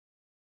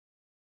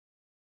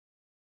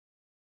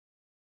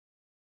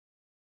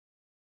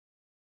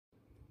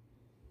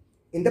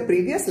In the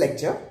previous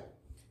lecture,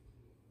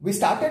 we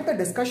started the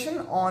discussion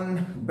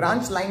on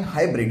branch line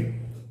hybrid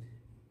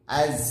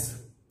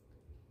as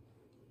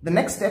the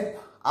next step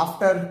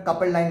after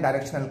coupled line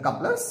directional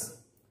couplers,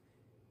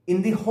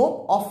 in the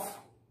hope of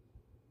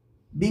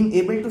being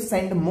able to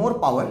send more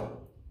power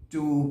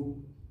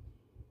to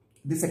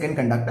the second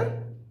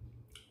conductor.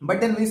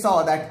 But then we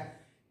saw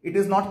that it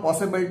is not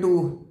possible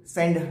to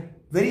send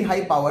very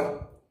high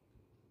power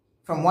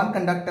from one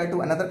conductor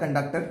to another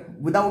conductor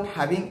without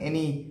having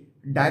any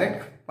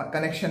direct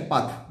connection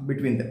path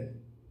between them.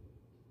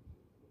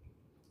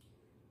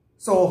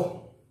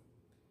 So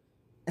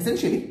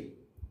essentially,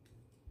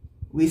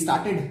 we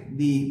started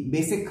the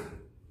basic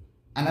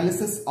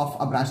analysis of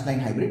a branch line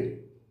hybrid.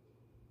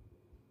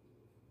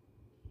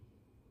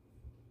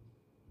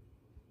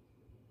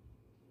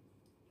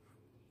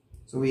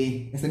 So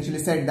we essentially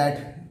said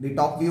that the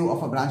top view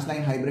of a branch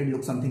line hybrid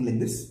looks something like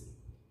this.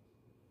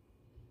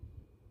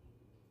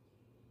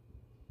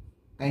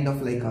 Kind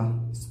of like a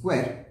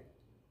square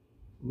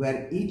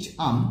where each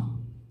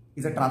arm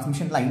is a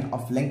transmission line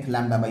of length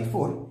lambda by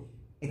 4,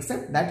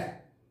 except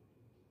that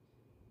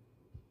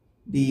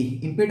the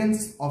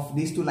impedance of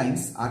these two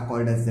lines are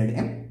called as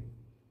Zm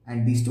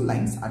and these two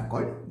lines are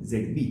called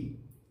Zb.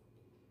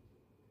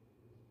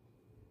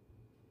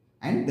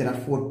 And there are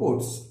 4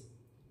 ports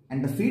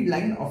and the feed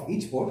line of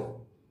each port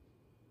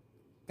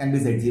can be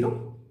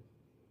Z0.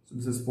 So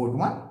this is port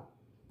 1,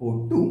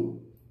 port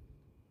 2,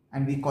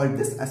 and we called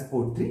this as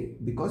port 3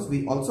 because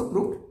we also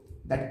proved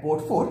that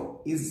port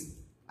 4 is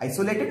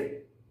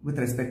isolated with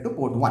respect to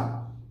port 1.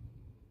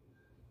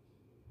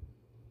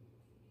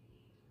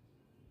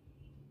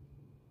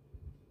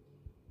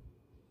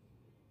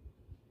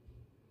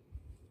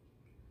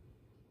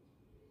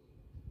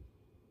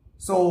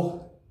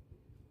 So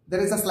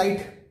there is a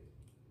slight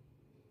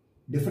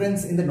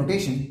difference in the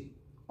notation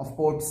of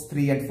ports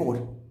 3 and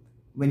 4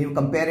 when you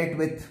compare it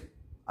with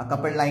a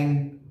coupled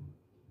line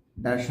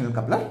directional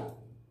coupler.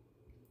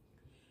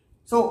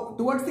 So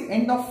towards the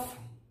end of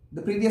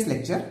the previous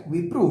lecture,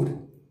 we proved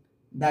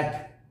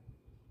that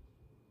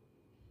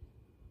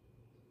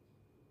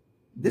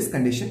this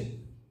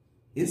condition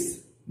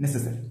is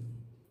necessary.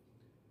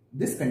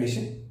 This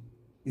condition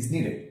is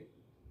needed.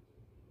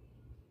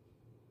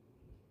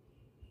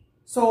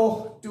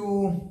 So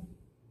to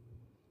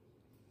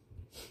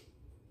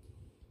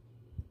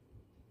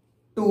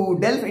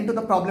delve into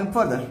the problem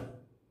further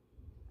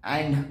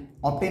and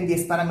obtain the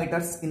S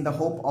parameters in the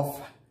hope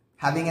of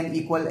having an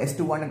equal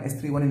S21 and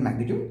S31 in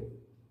magnitude,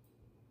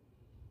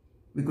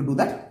 we could do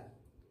that.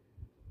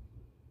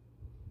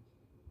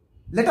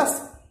 Let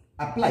us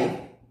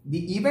apply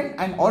the even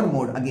and odd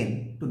mode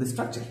again to the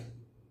structure.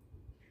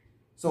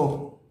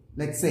 So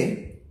let's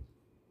say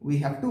we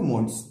have 2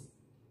 modes.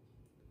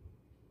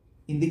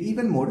 In the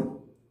even mode,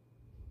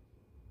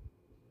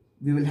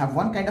 we will have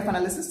one kind of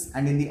analysis,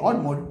 and in the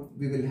odd mode,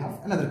 we will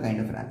have another kind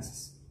of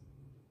analysis.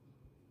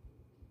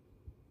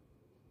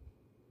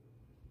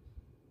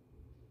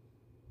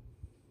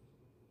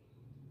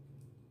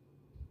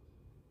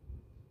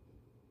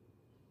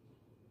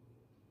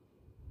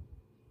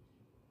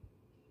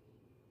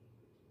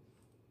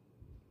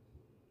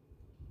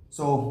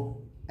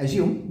 So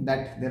assume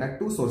that there are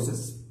 2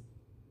 sources.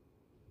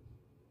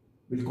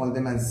 We'll call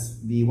them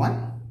as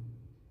V1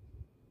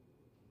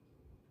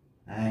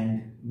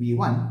 and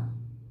V1,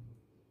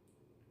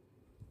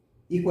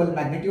 equal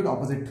magnitude,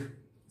 opposite,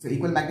 so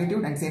equal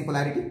magnitude and same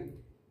polarity,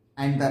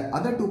 and the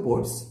other 2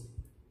 ports,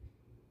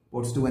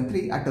 ports 2 and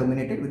 3, are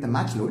terminated with a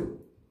match load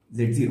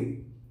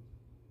Z0.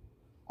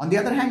 On the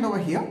other hand, over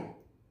here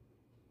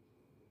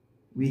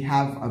we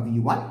have a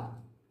V1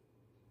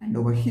 and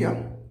over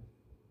here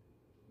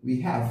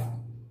we have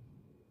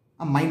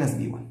a minus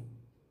V1,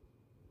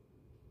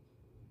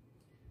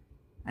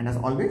 and as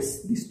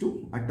always these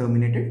 2 are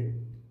terminated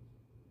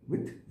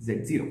with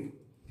Z0.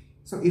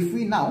 So if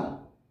we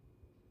now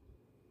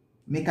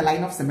make a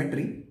line of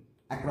symmetry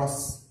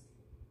across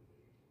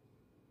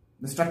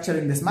the structure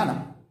in this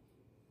manner,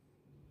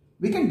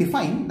 we can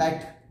define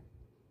that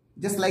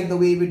just like the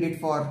way we did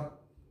for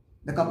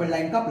the coupled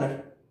line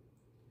coupler,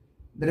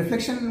 the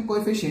reflection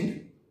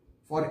coefficient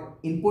for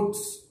inputs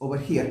over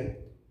here,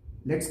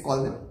 let's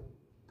call them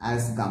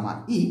as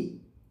gamma E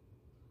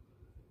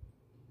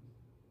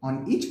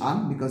on each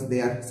arm because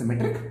they are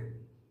symmetric,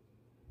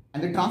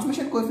 and the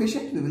transmission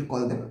coefficient we will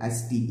call them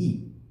as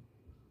TE.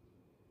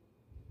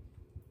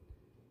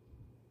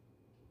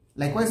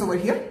 Likewise over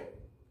here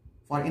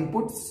for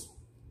inputs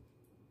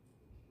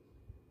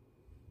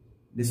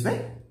this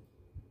way,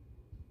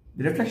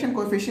 the reflection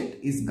coefficient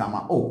is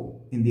gamma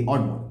O in the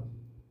odd mode,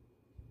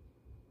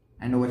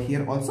 and over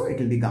here also it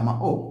will be gamma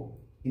O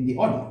in the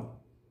odd mode,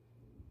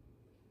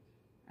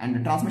 and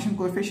the transmission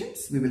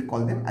coefficients we will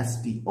call them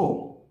as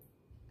TO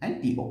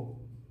and TO.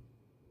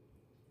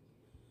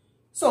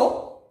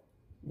 So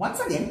once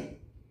again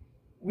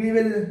we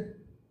will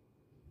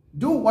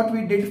do what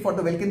we did for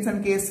the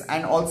Wilkinson case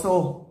and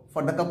also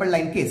for the coupled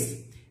line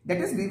case, that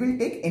is, we will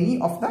take any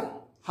of the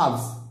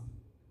halves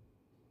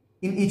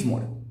in each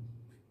mode.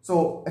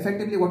 So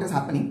effectively what is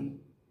happening,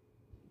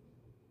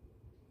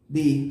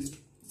 the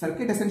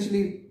circuit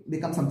essentially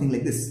becomes something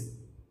like this.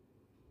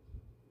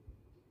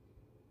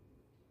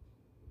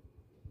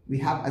 We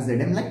have a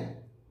Zm line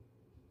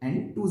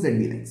and two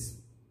Zb lines.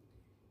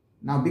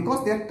 Now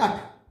because they are cut,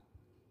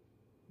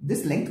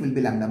 this length will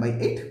be lambda by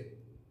 8.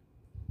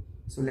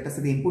 So let us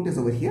say the input is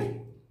over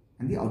here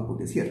and the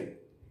output is here.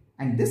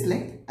 And this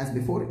length as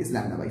before is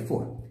lambda by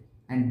 4.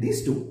 And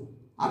these two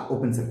are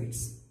open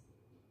circuits.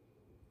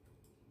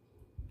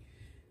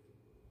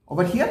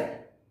 Over here,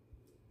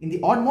 in the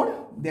odd mode,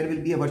 there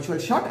will be a virtual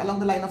short along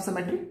the line of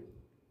symmetry.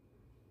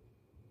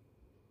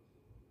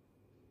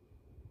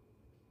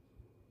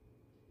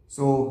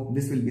 So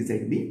this will be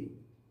Zb,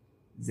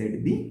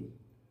 Zb,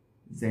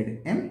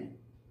 Zm.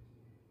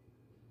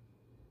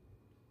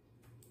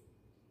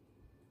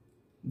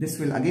 This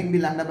will again be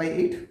lambda by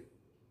 8.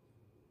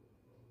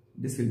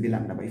 This will be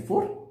lambda by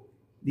 4.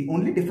 The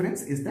only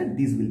difference is that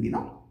these will be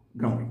now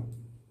grounded,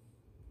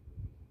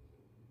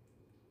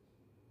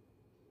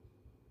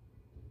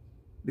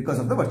 because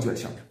of the virtual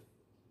short.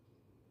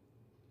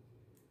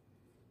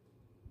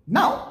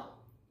 Now,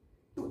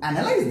 to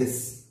analyze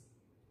this,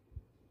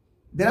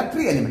 there are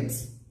three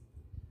elements.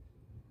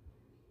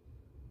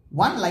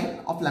 One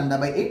line of lambda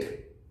by 8,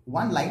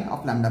 one line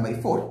of lambda by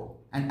 4,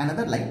 and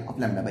another line of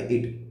lambda by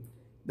 8.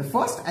 The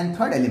first and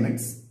third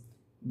elements,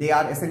 they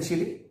are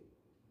essentially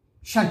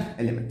shunt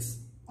elements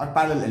or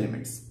parallel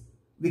elements.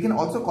 We can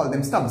also call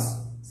them stubs,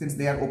 since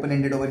they are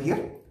open-ended over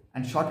here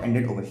and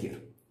short-ended over here.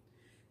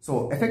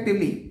 So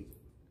effectively,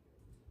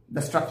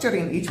 the structure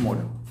in each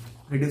mode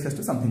reduces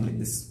to something like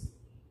this.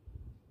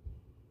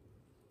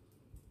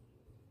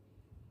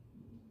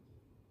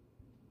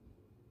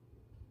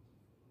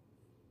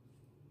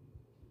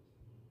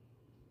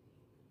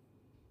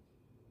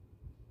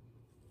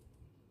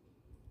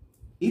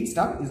 Each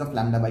stub is of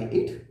lambda by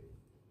 8,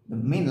 the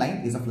main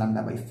line is of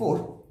lambda by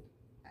 4,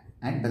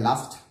 and the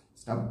last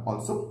stub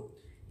also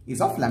is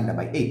of lambda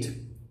by 8.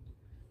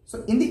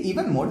 So in the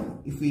even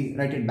mode, if we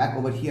write it back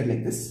over here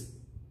like this,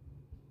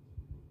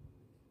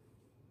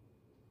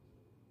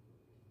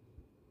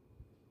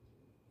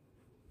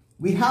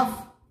 we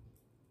have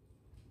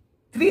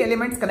three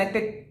elements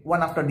connected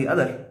one after the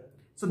other.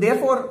 So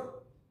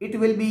therefore, it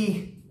will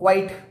be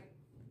quite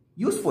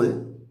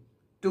useful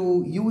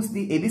to use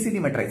the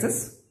ABCD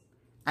matrices,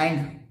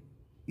 and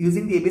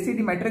using the ABCD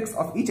matrix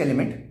of each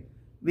element,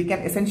 we can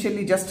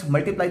essentially just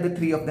multiply the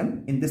three of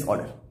them in this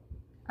order,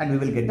 and we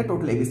will get the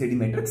total ABCD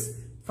matrix,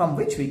 from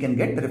which we can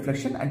get the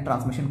reflection and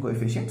transmission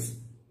coefficients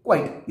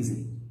quite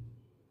easily.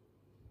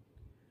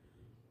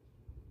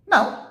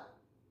 Now,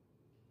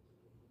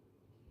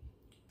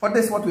 for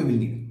this, what we will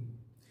need?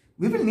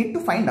 We will need to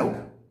find out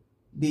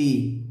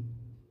the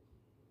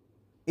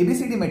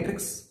ABCD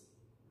matrix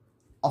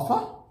of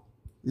a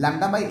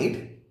lambda by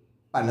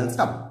 8 parallel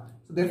stub.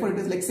 So therefore, it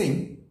is like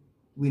saying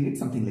we need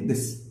something like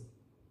this.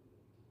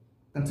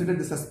 Consider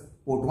this as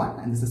port 1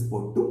 and this is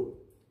port 2.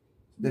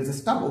 There is a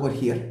stub over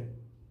here,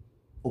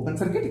 open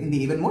circuit in the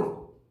even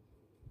mode,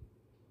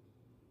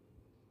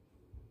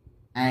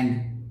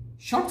 and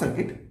short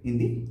circuit in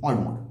the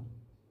odd mode.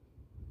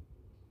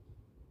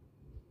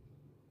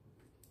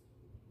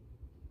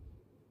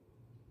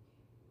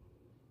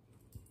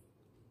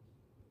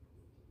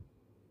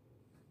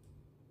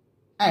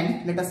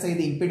 And let us say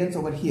the impedance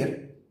over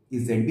here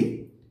is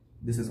Zb,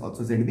 this is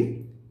also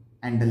Zb,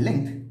 and the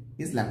length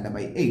is lambda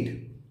by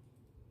 8,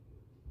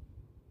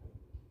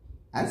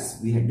 as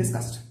we had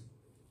discussed.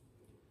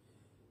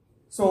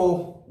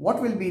 So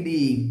what will be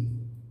the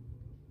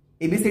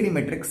ABCD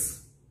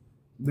matrix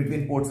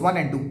between ports 1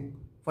 and 2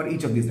 for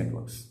each of these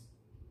networks?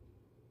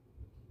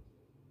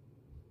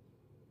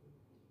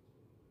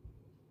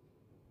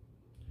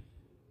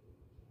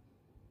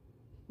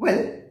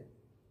 Well,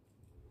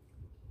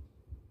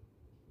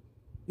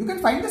 you can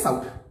find this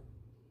out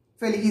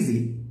fairly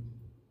easily.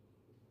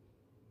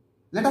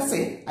 Let us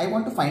say I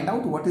want to find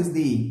out what is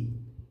the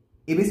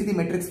ABCD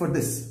matrix for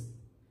this.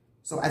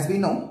 So as we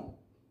know,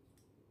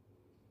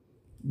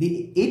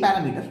 the A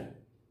parameter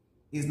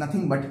is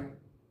nothing but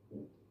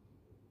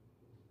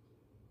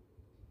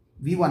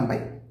V1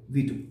 by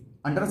V2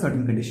 under a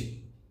certain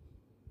condition.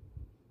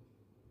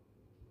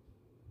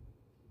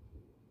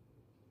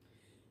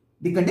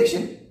 The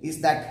condition is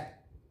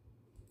that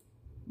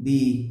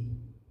the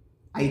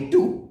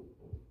I2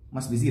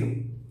 must be 0.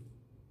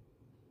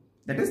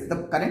 That is,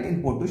 the current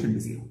in port 2 should be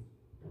 0.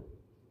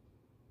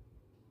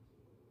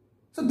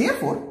 So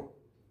therefore,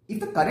 if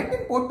the current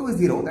in port 2 is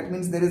 0, that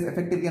means there is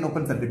effectively an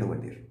open circuit over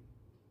there.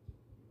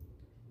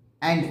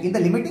 And in the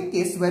limiting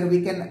case where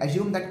we can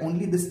assume that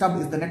only this stub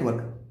is the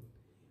network,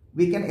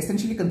 we can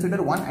essentially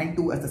consider 1 and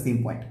 2 as the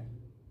same point.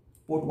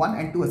 Port 1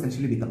 and 2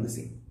 essentially become the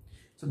same.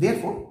 So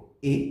therefore,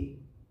 A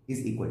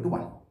is equal to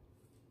 1.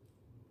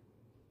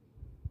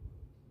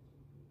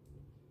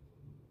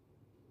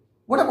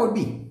 What about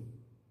B?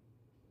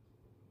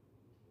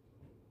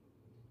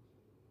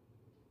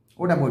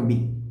 What about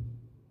B?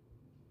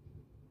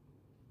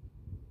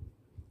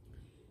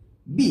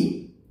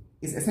 B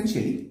is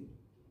essentially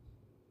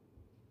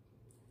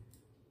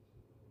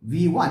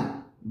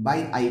V1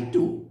 by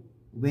I2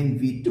 when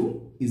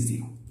V2 is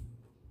 0.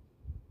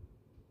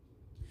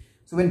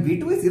 So when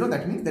V2 is 0,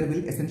 that means there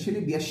will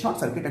essentially be a short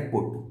circuit at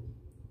port 2.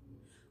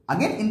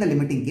 Again, in the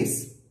limiting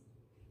case,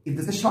 if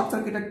there is a short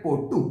circuit at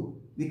port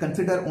 2, we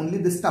consider only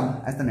this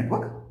stub as the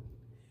network.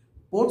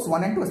 Ports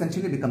 1 and 2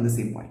 essentially become the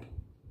same point.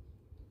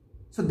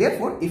 So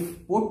therefore,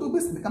 if port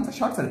 2 becomes a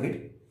short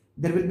circuit,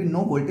 there will be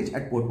no voltage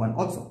at port 1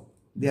 also,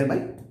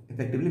 thereby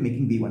effectively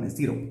making B1 as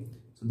 0.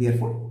 So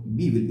therefore,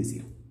 B will be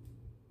 0.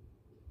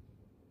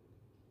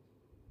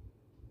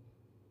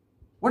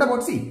 What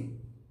about C?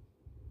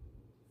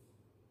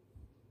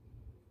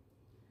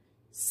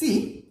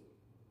 C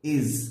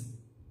is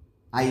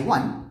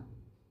I1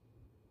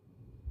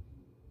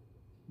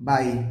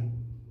 by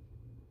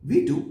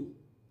V2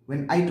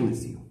 when I2 is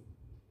 0.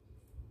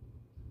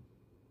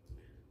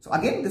 So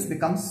again, this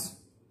becomes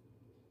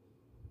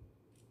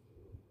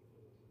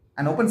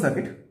an open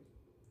circuit.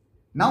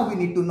 Now we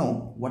need to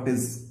know what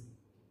is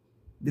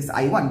this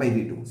I1 by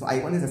V2. So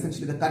I1 is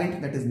essentially the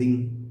current that is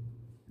being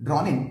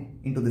drawn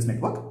into this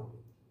network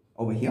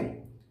over here,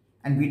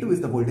 and V2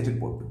 is the voltage at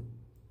port 2.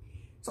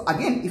 So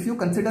again, if you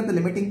consider the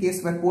limiting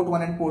case where port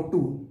 1 and port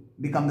 2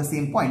 become the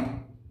same point,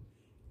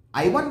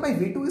 I1 by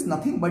V2 is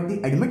nothing but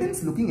the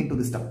admittance looking into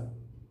this stub.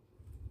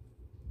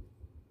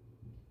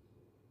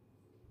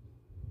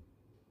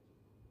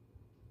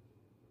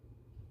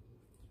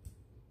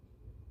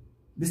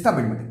 The stub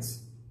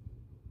admittance.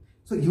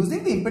 So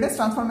using the impedance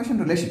transformation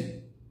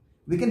relation,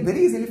 we can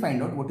very easily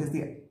find out what is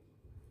the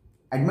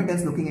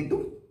admittance looking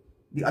into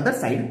the other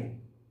side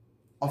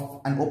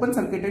of an open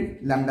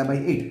circuited lambda by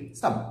 8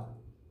 stub.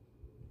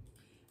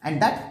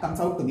 And that comes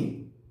out to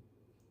be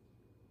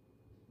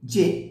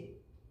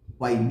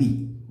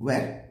JYB,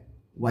 where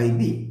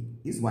YB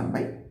is 1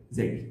 by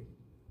ZB.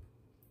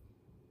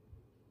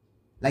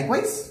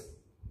 Likewise,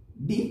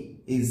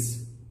 D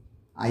is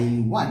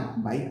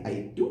I1 by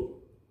I2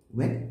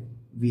 when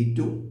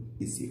V2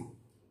 is 0.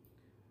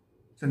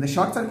 So in the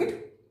short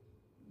circuit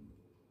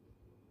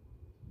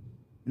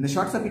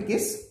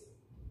case,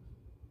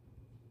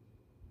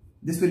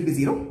 this will be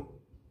 0,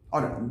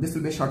 or this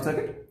will be a short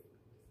circuit,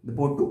 the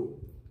port 2.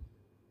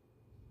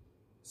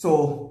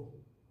 So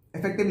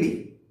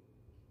effectively,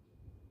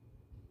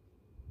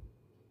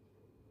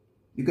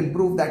 you can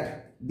prove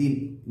that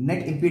the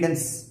net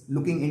impedance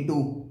looking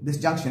into this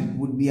junction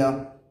would be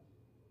a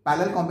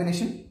parallel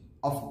combination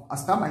of a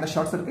stub and a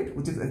short circuit,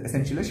 which is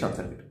essentially a short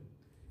circuit.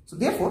 So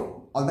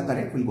therefore, all the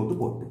current will go to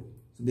port 2.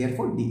 So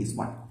therefore, D is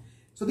 1.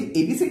 So the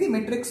ABCD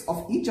matrix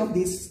of each of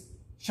these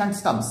shunt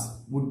stubs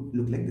would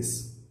look like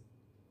this.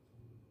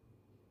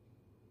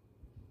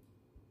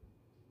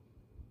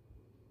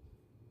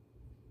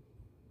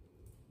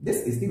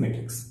 This is the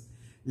matrix.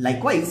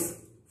 Likewise,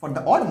 for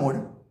the odd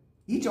mode,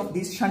 each of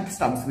these shunt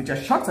stubs which are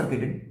short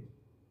circuited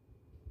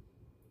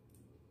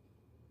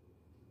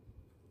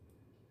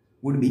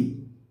would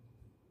be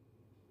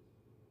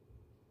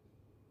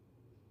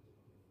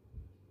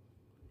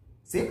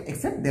same,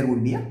 except there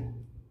would be a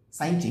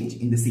sign change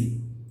in the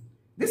C.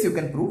 This you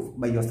can prove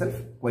by yourself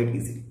quite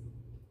easily.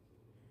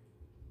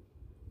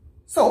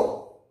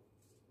 So,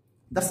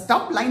 the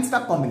stub line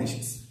stub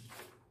combinations.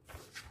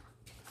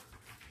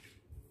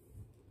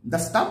 The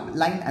stub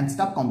line and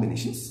stub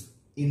combinations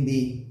in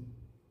the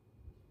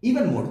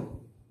even mode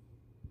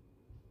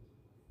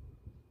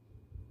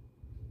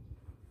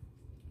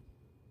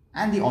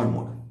and the odd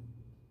mode.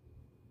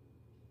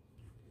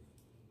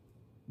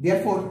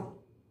 Therefore,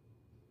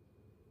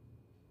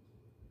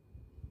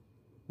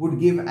 would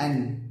give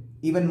an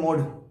even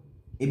mode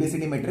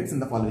ABCD matrix in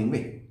the following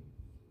way.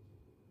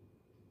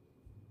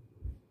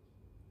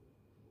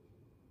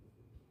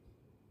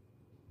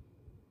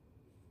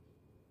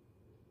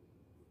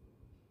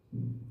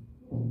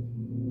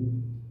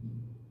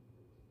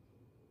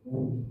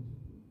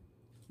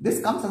 This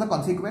comes as a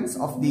consequence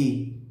of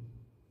the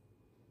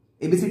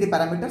ABCD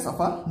parameters of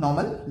a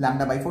normal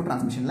lambda by 4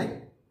 transmission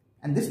line,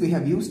 and this we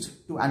have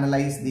used to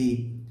analyze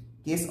the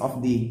case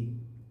of the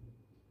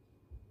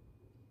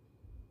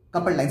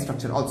coupled line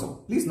structure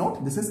also. Please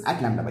note, this is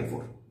at lambda by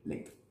 4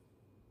 length.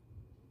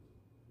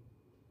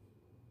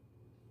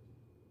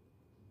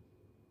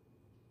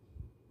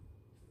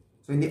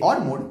 So in the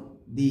odd mode,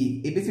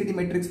 the ABCD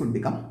matrix would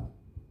become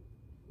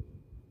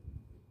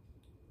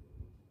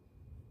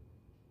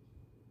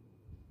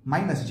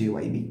minus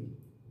JYB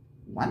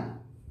 1.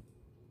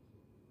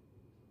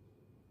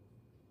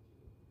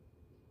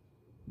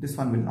 This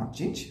one will not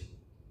change.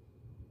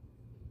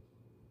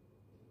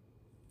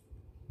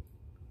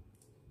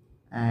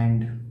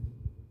 And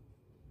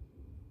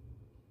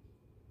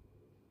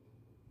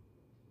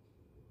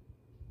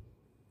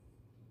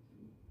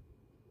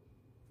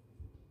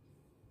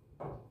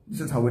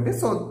this is how it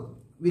is. So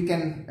we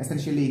can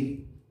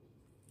essentially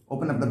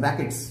open up the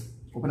brackets,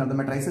 open up the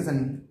matrices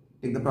and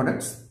take the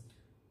products,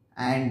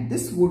 and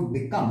this would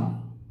become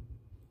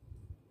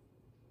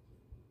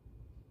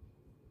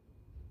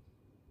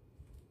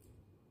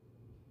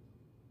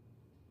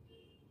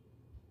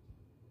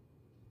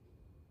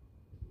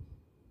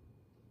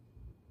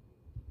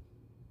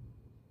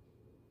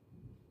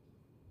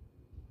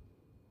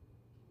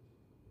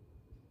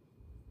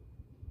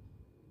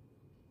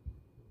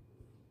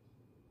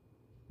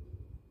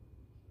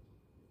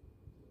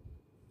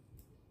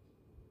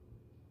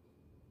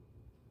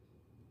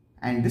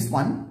and this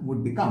one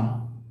would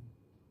become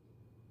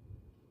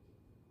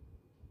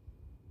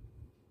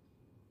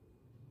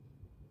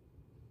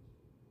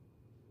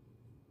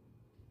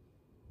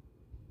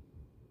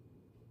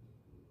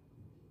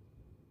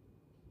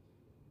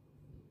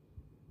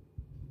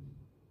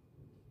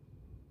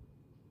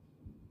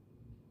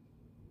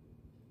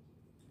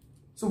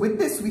So with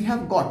this, we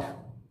have got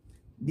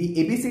the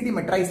ABCD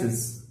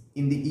matrices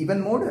in the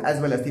even mode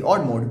as well as the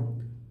odd mode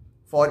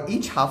for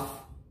each half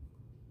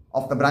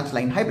of the branch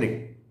line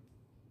hybrid.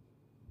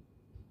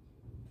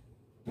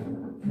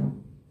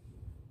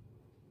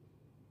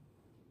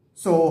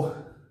 So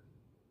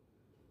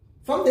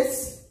from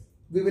this,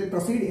 we will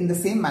proceed in the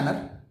same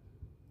manner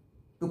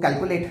to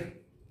calculate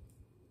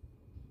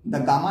the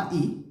gamma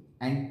E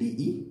and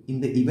TE in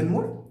the even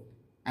mode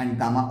and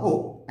gamma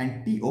O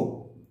and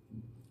TO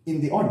in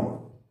the odd mode.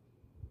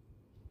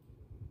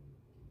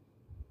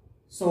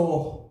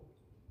 So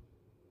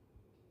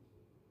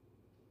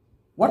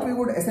what we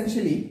would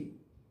essentially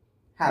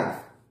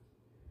have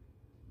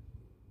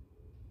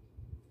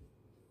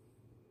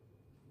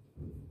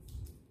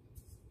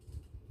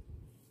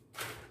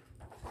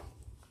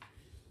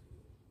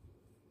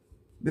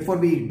before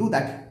we do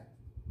that,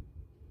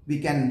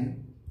 we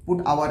can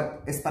put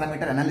our S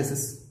parameter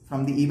analysis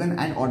from the even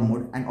and odd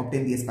mode and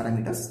obtain the S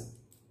parameters.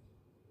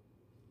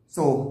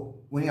 So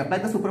when you apply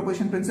the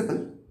superposition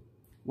principle,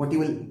 what you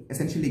will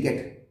essentially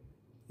get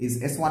is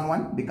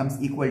S11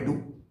 becomes equal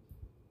to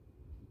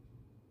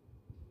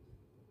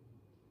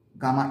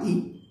gamma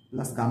E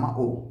plus gamma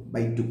O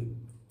by 2,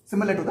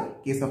 similar to the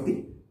case of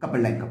the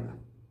coupled line coupler.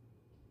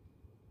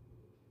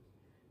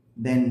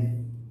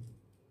 Then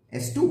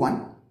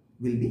S21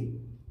 will be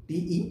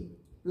TE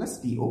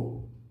plus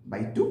TO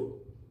by 2,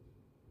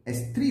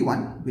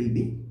 S31 will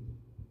be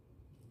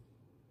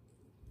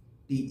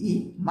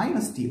TE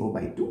minus TO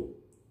by 2,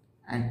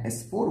 and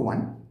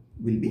S41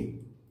 will be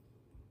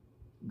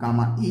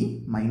gamma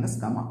E minus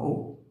gamma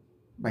O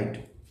by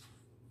 2.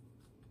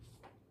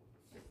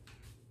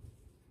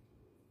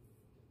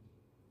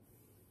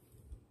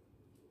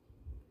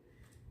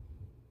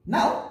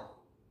 Now,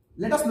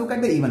 let us look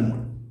at the even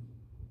mode.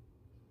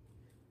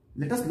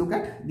 Let us look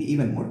at the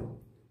even mode,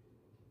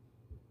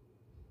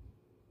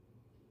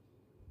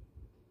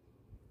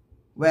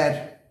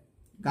 where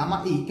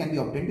gamma E can be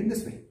obtained in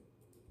this way.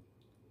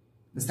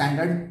 The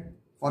standard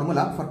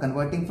formula for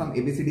converting from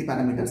ABCD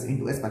parameters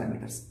into S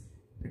parameters,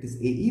 that is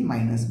AE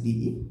minus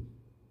DE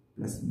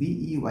plus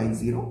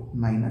BEY0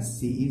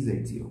 minus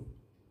CEZ0.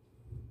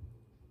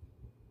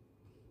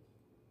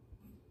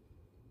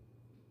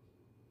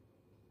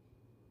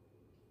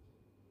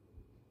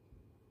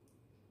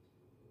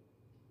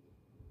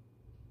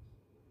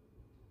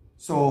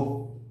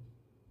 So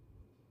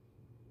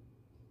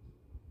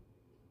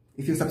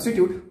if you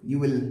substitute, you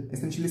will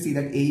essentially see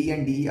that AE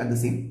and DE are the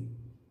same.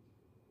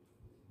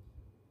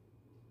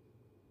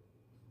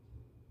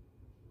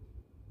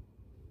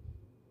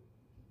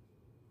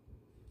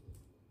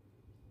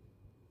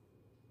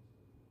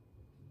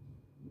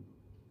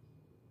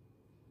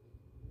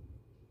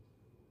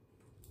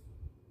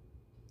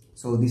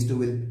 So these two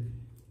will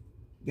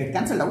get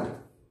cancelled out,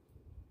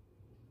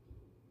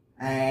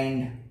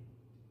 and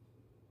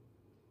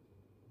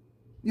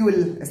you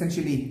will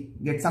essentially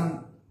get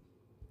some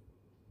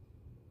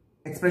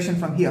expression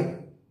from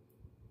here.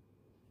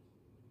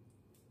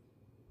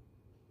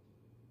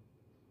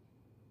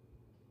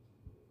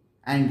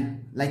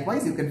 And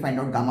likewise, you can find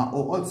out gamma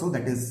O also,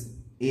 that is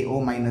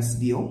AO minus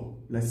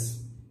DO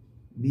plus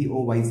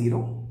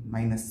BOY0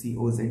 minus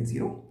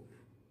COZ0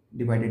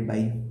 divided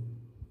by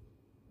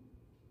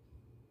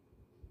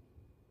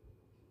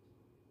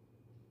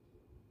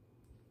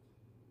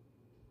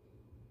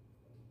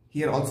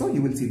here also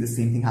you will see the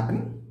same thing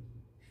happening.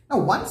 Now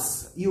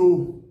once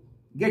you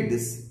get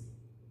this,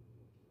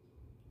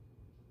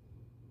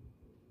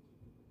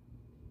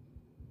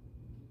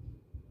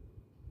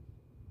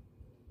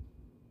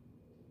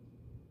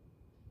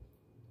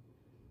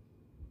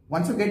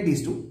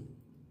 these two,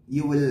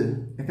 you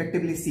will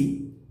effectively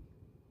see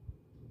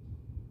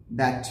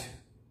that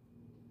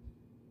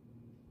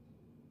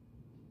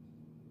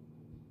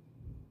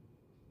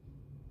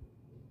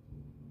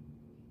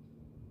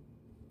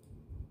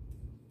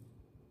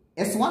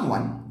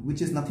S11,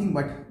 which is nothing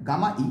but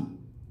gamma E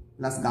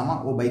plus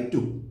gamma O by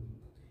 2,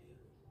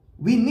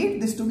 we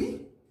need this to be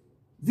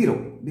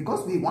 0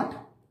 because we want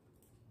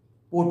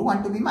port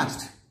 1 to be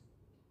matched.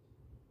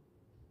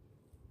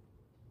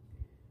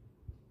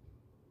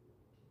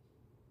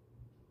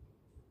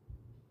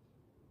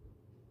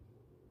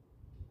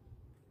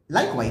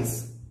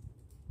 Likewise,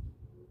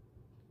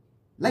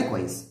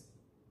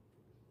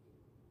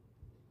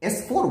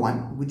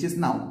 S41, which is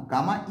now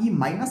gamma E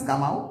minus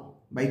gamma O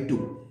by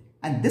 2,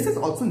 and this is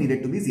also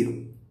needed to be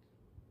 0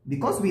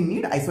 because we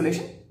need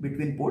isolation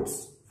between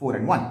ports 4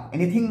 and 1.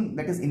 Anything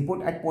that is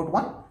input at port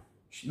 1,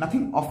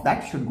 nothing of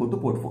that should go to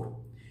port 4.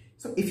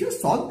 So if you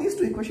solve these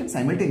two equations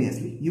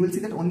simultaneously, you will see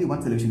that only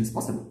one solution is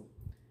possible,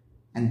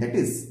 and that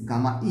is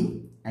gamma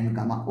E and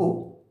gamma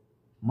O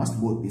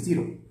must both be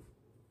 0.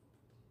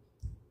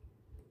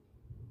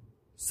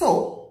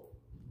 So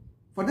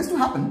For this to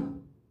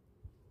happen,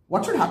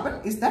 what should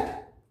happen is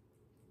that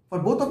for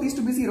both of these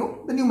to be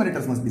 0, the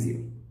numerators must be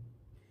 0.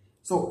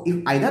 So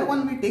if either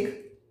one we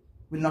take,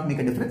 will not make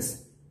a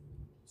difference.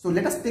 So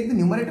let us take the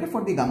numerator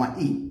for the gamma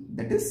e,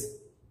 that is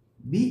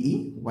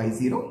BE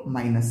y0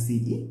 minus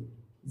CE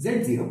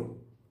z0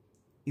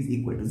 is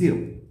equal to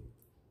 0.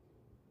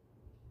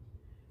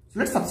 So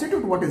let's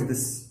substitute what is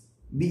this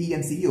BE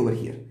and CE over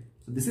here.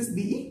 So this is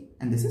BE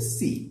and this is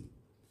CE.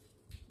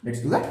 Let's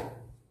do that.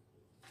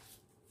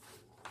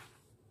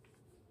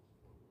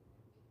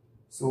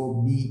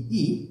 So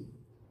BE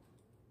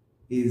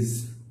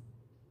is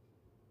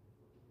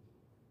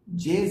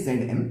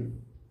JZM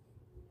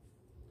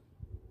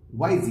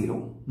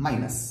y0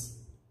 minus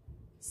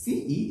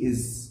CE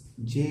is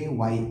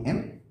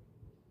JYM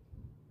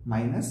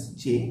minus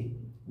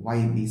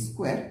JYB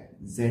square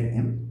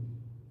ZM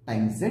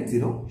times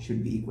Z0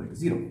 should be equal to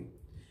 0.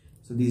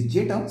 So these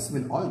J terms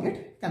will all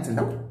get cancelled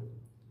out.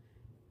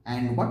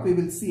 And what we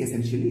will see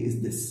essentially is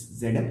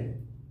this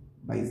Zm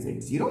by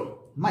Z0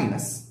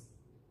 minus,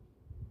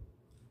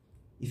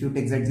 if you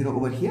take Z0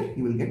 over here,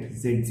 you will get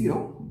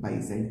Z0 by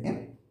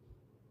Zm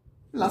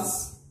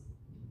plus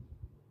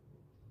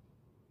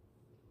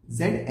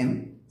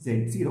Zm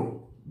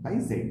Z0 by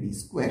Zb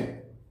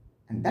square,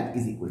 and that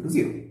is equal to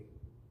 0.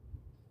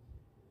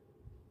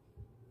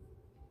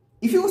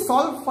 If you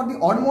solve for the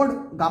odd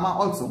mode gamma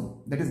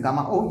also, that is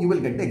gamma O, you will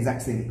get the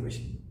exact same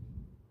equation.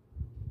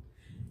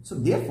 So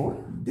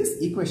therefore, this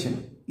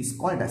equation is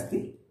called as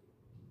the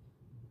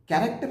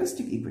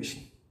characteristic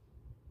equation.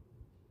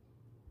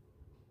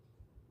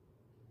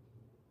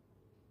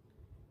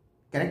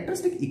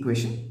 Characteristic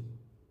equation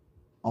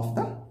of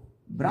the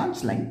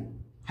branch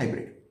line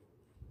hybrid.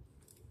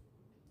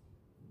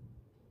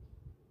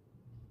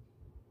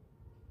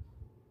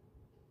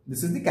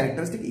 This is the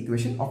characteristic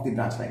equation of the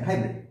branch line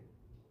hybrid.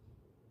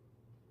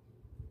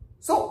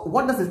 So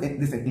what does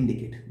this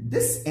indicate?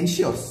 This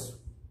ensures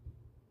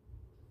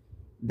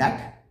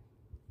that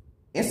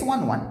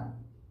S11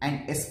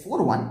 and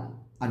S41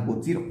 are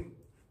both 0.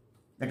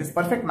 That is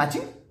perfect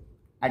matching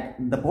at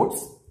the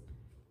ports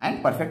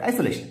and perfect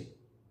isolation.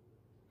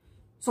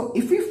 So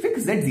if we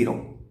fix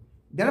Z0,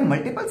 there are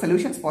multiple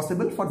solutions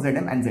possible for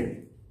Zm and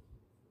Zb.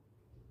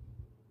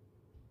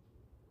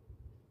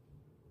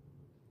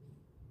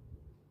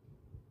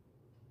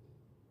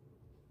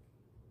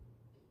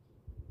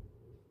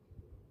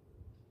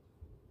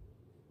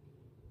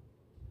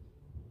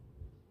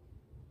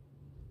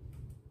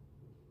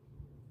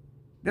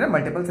 There are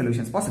multiple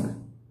solutions possible.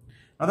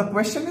 Now the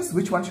question is,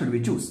 which one should we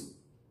choose?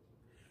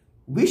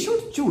 We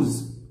should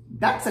choose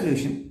that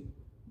solution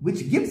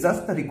which gives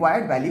us the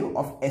required value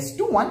of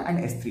S21 and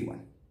S31.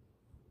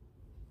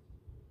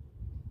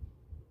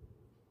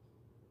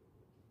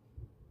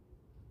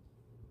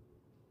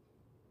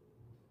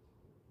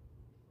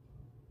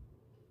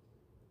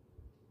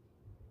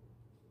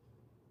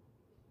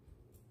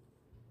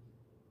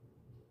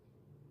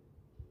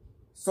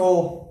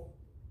 So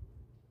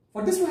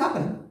for this to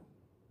happen,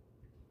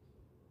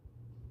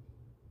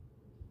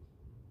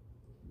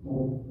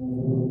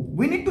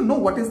 we need to know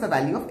what is the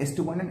value of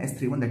S21 and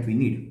S31 that we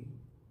need.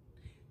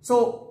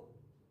 So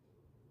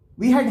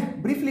we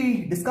had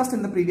briefly discussed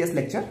in the previous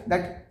lecture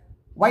that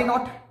why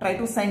not try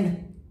to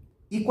send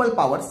equal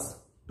powers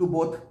to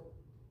both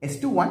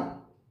S21,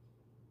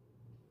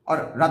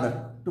 or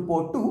rather to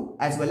port 2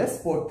 as well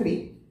as port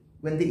 3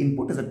 when the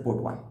input is at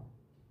port 1.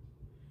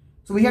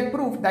 So we had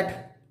proved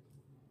that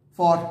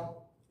for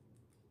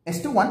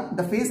S21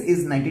 the phase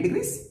is 90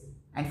 degrees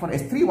and for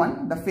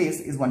S31 the phase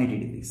is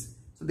 180 degrees.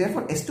 So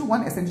therefore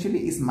S21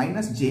 essentially is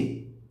minus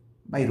j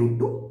by root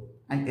 2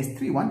 and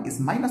S31 is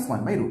minus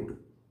 1 by root 2.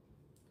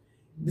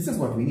 This is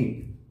what we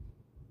need.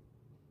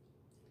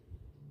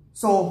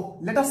 So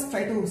let us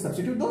try to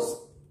substitute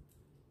those.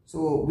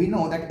 So we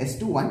know that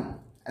S21,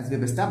 as we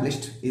have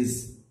established,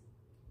 is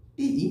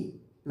Te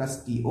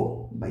plus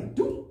To by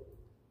 2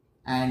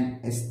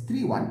 and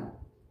S31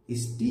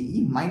 is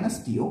Te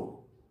minus To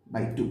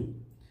by 2.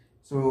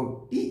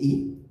 So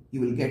Te you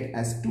will get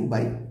as 2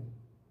 by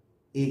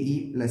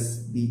AE plus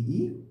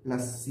BE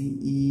plus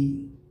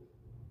CE,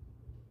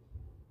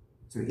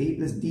 so AE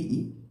plus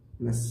DE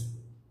plus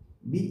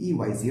BE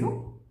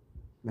Y0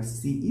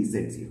 plus CE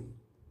Z0.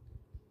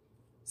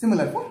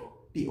 Similar for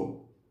TO.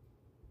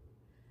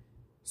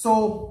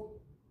 So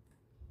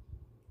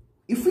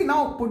if we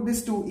now put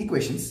these two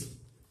equations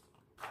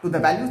to the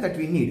values that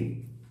we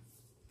need,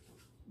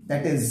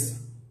 that is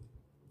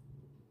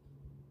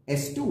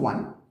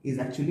S21 is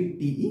actually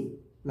Te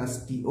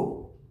plus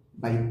To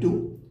by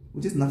 2,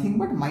 which is nothing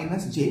but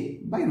minus j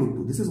by root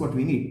 2. This is what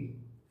we need.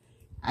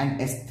 And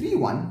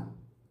S31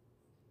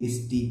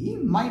 is Te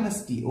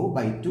minus To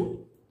by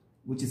 2,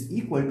 which is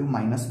equal to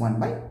minus 1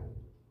 by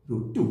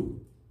root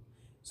 2.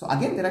 So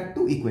again there are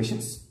two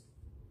equations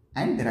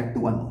and there are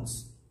two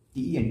unknowns,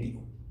 Te and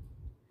To.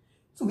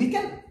 So we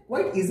can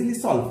quite easily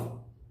solve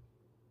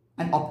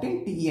and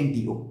obtain Te and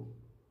To.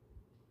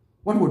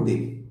 What would they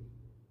be?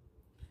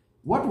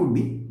 What would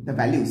be the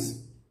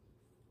values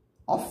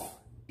of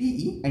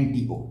Te and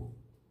To?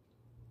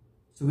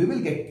 So we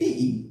will get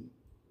Te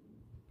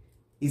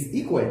is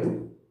equal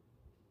to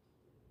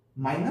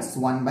minus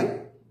 1 by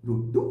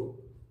root 2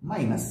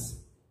 minus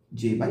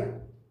j by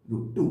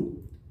root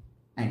 2,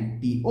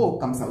 and TO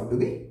comes out to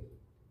be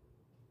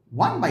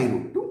 1 by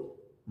root 2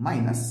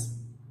 minus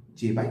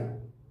j by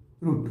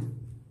root 2.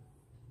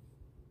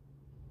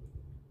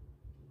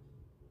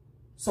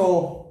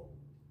 So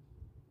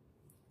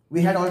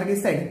we had already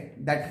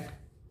said that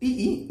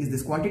TE is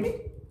this quantity.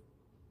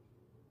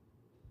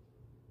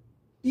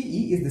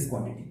 TE is this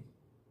quantity.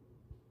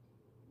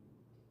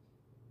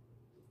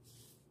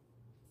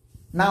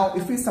 Now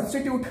if we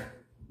substitute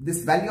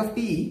this value of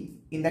TE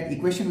in that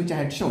equation which I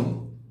had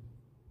shown,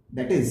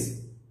 that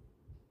is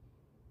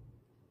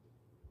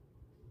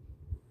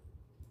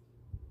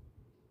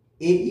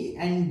AE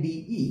and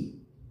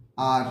BE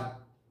are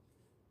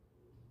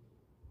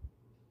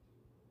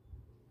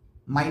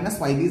minus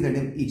YB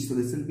ZM each. So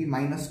this will be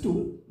minus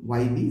 2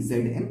 YB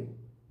ZM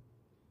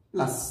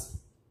plus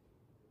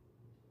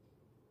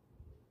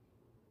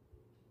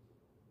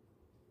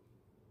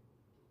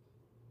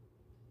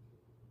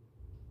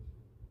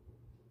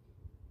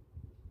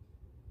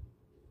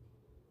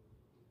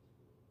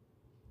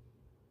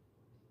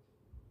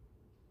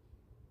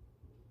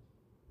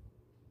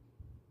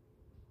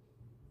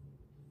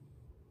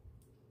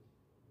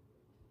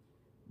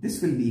this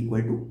will be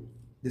equal to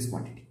this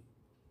quantity.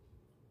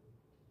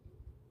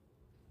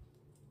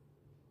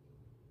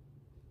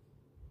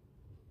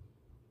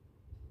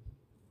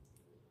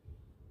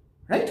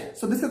 Right?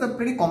 So this is a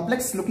pretty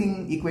complex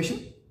looking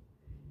equation,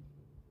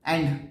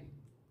 and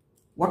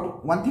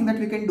one thing that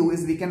we can do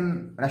is we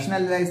can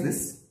rationalize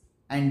this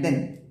and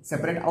then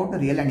separate out the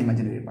real and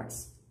imaginary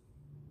parts,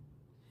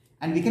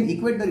 and we can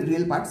equate the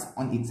real parts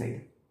on each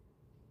side.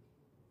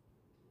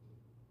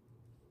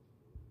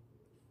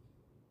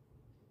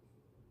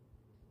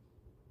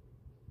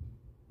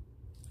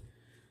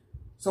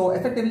 So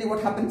effectively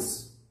what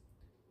happens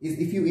is,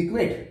 if you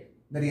equate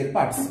the real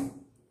parts,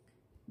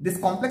 this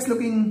complex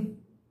looking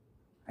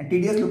and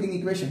tedious looking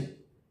equation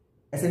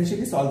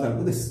essentially solves out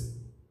to this.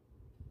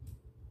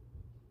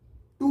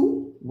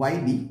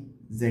 2YB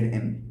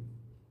ZM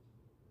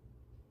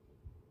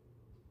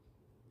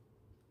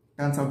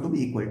turns out to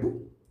be equal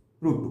to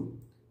root 2.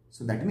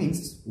 So that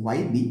means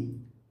YB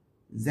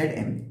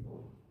ZM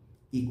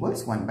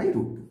equals 1 by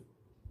root 2.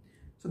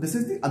 So this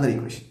is the other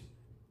equation.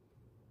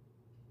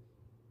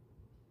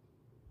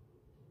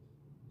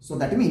 So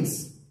that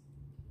means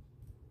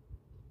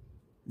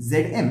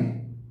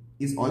Zm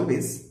is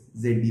always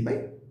Zb by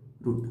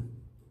root 2.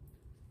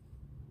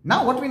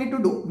 Now what we need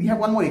to do, we have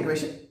one more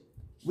equation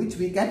which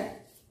we can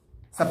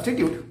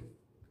substitute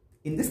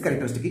in this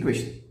characteristic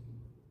equation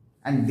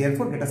and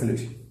therefore get a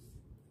solution.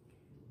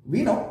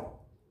 We know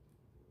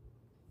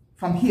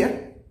from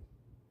here,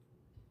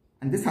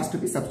 and this has to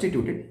be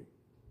substituted,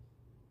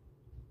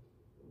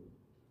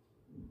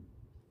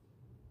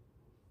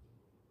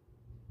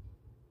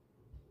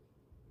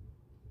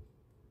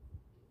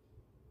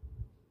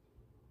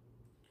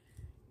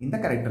 in the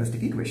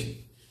characteristic equation.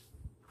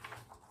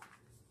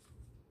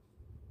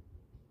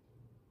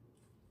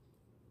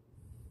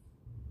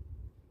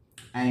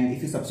 And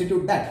if you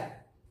substitute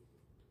that,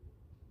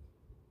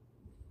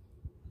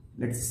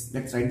 let's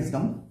write this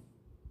down.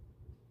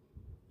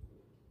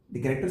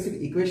 The characteristic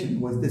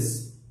equation was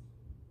this.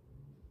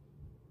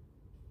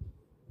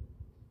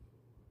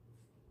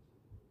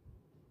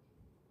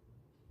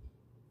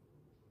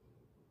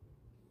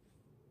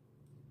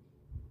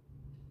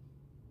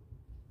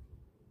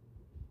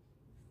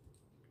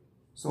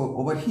 So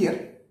over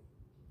here,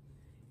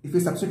 if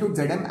we substitute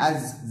Zm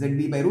as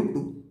Zb by root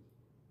 2,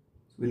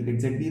 so we'll get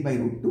Zb by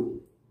root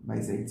 2 by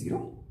Z0.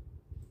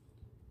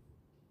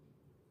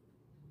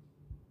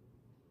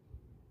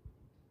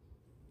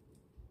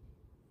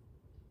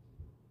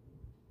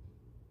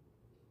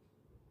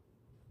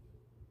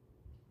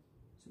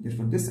 So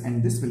therefore this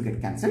and this will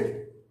get cancelled,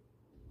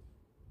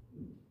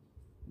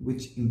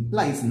 which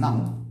implies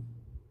now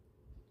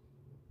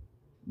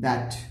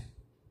that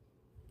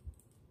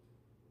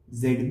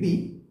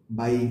Zb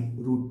by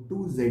root 2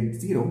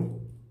 Z0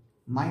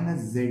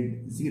 minus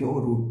Z0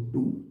 root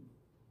 2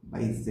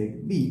 by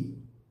Zb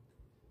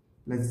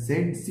plus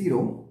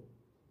Z0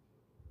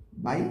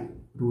 by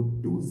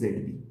root 2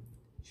 Zb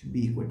should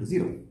be equal to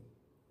 0.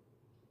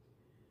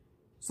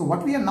 So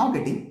what we are now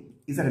getting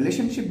is a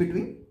relationship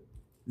between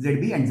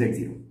Zb and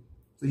Z0.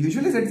 So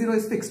usually Z0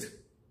 is fixed.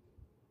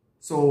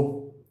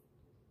 So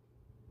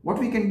what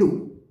we can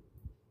do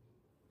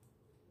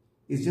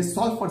is just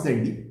solve for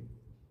Zb,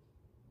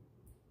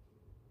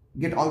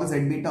 get all the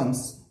Zb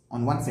terms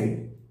on one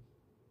side,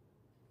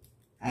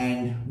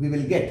 and we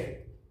will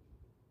get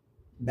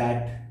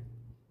that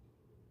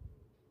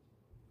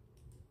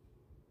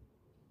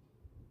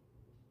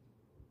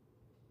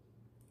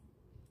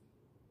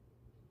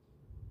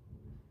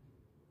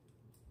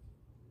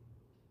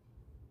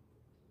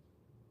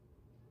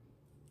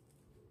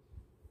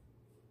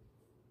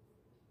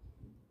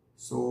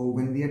so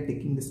when we are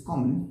taking this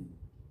common,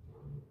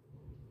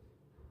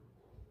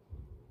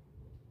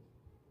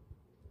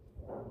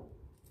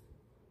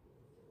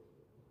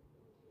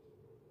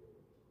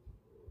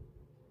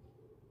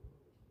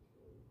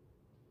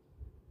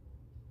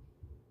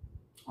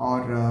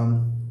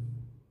 or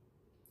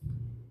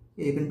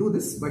yeah, you can do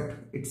this, but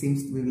it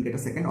seems we will get a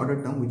second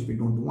order term which we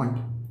don't want.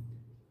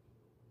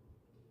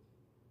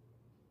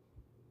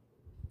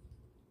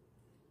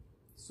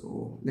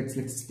 So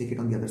let's take it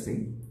on the other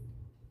side.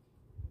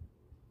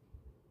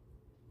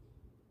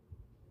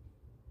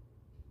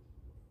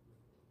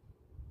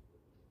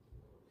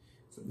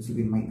 So this will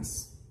be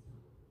minus.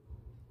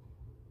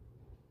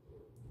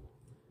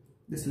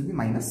 This will be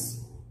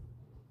minus.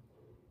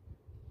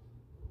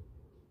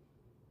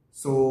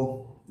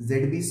 So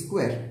ZB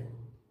square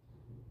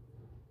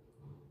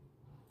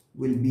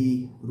will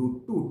be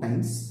root 2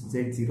 times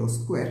Z0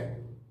 square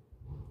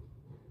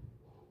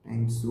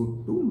times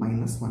root 2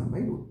 minus 1 by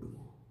root 2.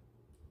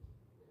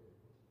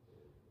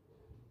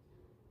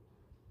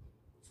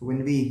 So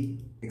when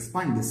we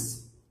expand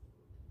this,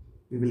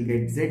 we will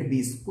get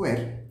ZB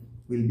square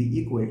will be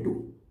equal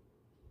to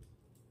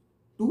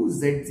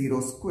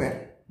 2Z0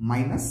 square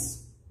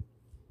minus,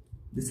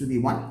 this will be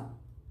 1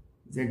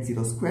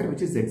 Z0 square,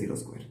 which is Z0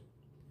 square.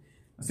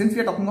 Since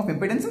we are talking of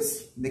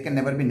impedances, they can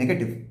never be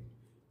negative.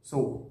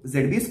 So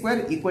ZB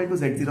square equal to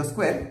Z0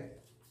 square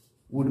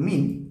would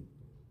mean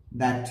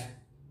that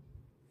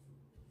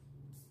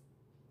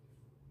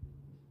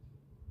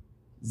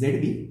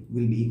ZB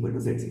will be equal to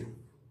Z0.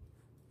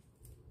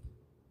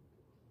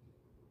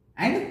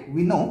 And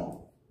we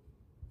know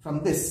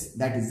from this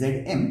that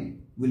Zm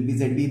will be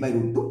ZB by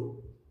root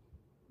 2,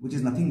 which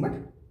is nothing but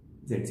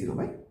Z0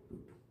 by root 2.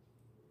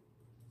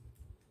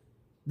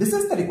 This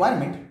is the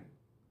requirement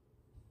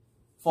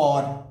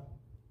for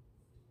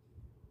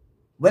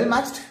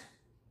well-matched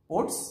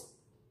ports,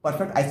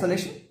 perfect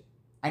isolation,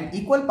 and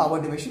equal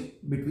power division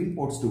between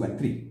ports 2 and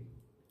 3.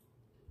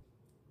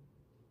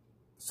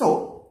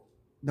 So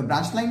the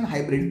branch line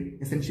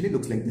hybrid essentially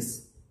looks like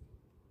this.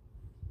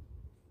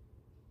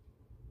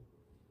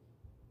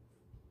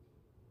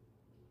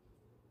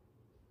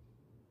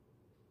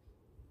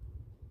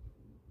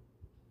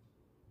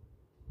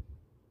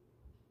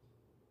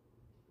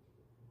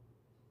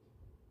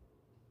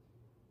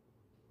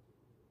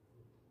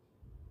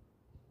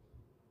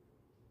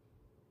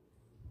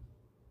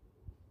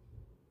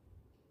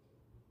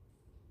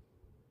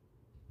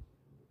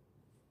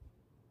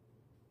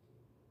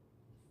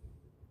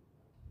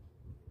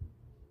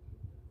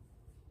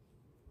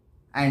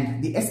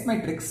 And the S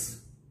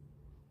matrix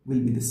will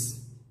be this.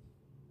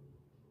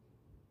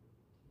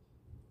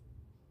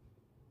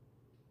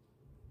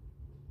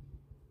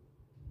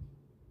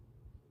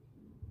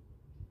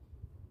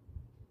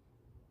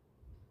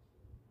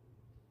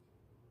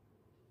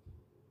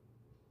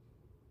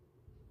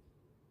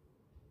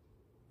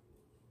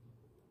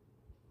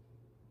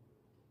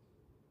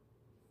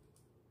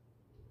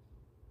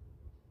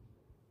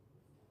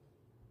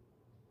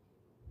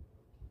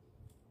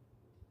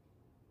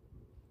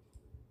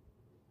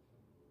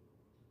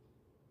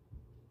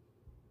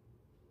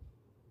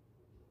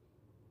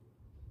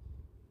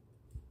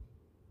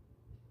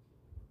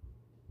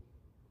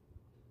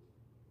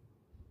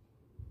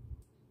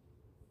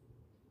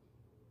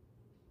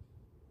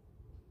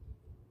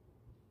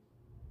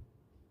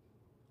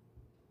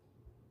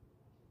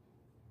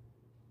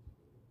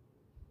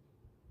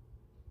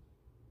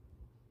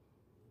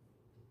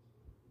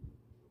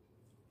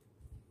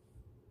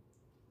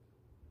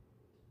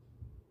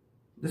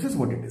 This is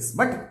what it is,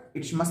 but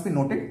it must be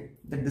noted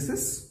that this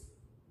is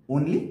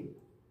only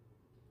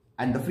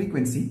at the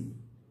frequency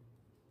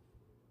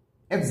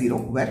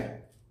f0,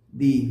 where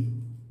the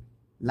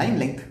line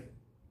length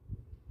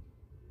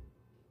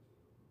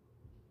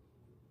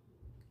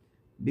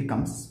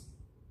becomes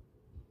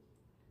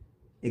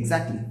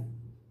exactly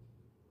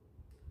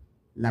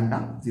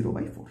lambda 0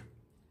 by 4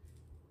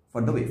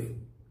 for the wave.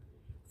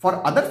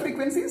 For other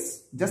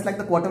frequencies, just like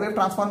the quarter wave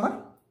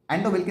transformer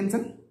and the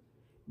Wilkinson,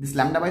 this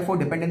lambda by 4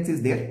 dependency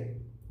is there.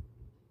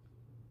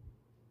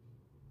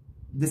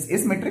 This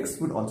S matrix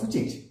would also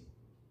change,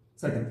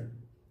 certainly.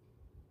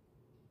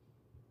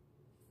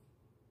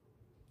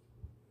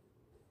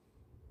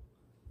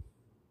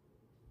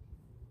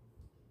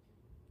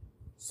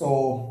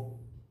 So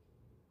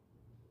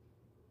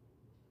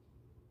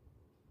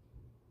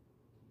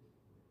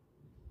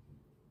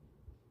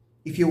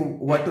if you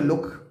were to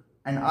look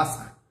and ask,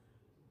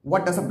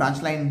 what does a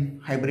branch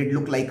line hybrid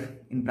look like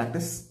in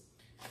practice?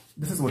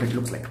 This is what it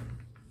looks like.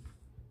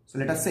 So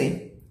let us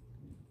say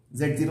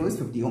Z0 is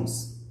 50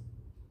 ohms.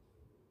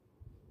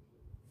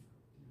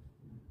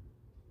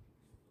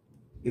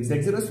 If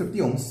Z0 is 50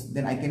 ohms,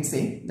 then I can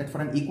say that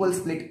for an equal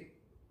split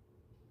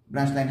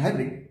branch line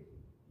hybrid,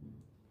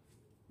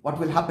 what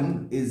will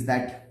happen is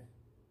that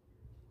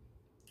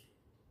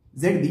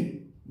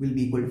ZB will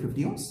be equal to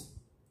 50 ohms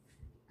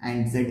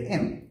and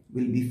Zm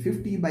will be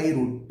 50 by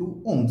root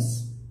 2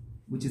 ohms,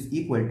 which is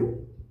equal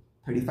to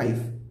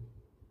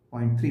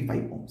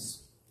 35.35 ohms.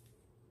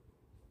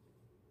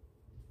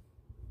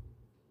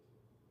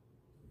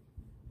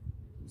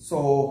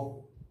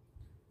 So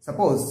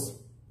suppose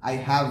I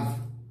have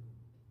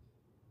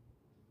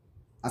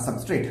a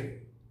substrate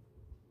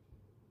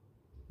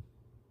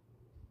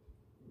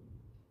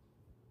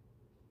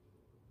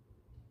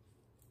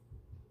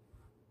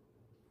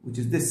which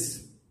is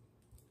this,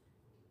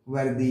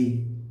 where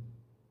the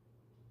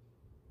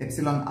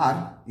epsilon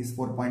r is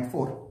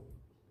 4.4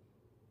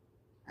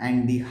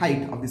 and the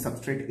height of the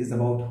substrate is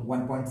about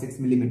 1.6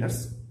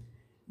 millimeters.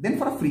 Then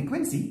for a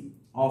frequency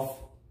of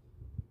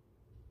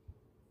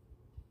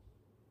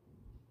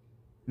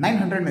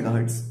 900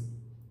 megahertz,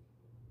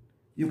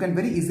 you can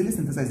very easily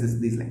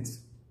synthesize these lines.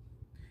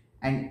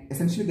 And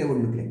essentially they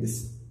would look like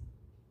this.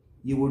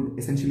 You would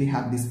essentially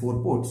have these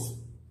 4 ports.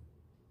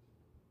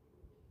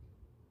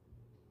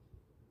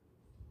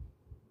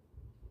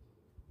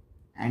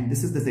 And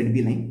this is the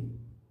ZB line.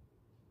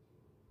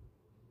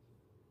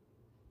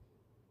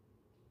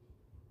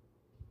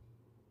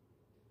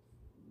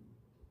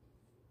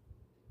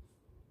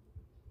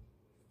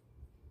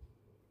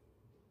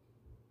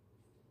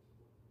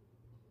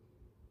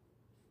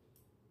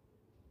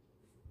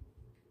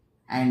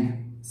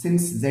 And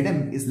since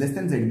Zm is less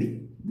than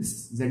Zb,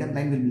 this Zm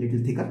line will be a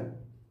little thicker.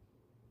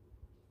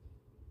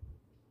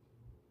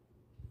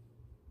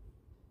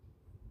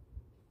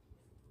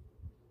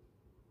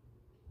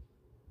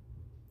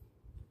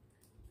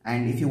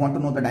 And if you want to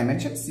know the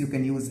dimensions, you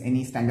can use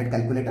any standard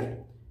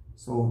calculator.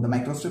 So the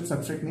microstrip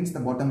substrate means the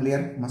bottom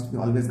layer must be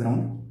always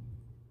ground.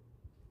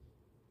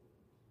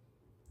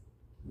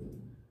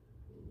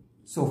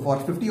 So for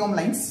 50 ohm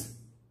lines,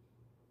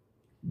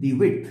 the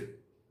width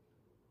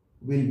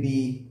will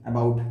be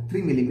about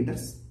 3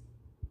 millimeters,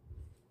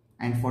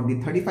 and for the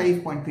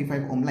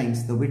 35.35 ohm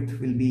lines the width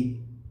will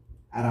be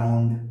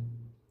around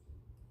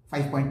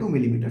 5.2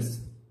 millimeters,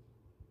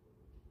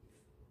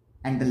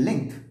 and the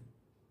length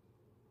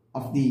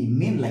of the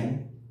main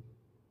line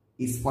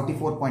is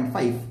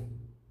 44.5,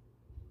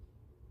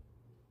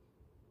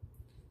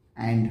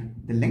 and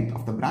the length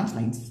of the branch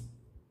lines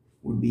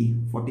would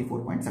be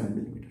 44.7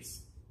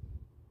 millimeters.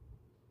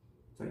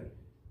 Sorry,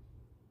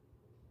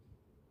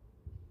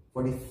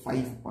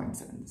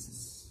 45.7. This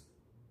is,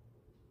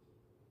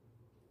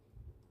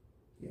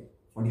 yeah,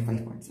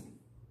 45.7.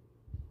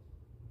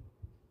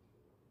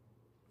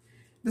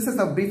 This is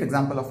a brief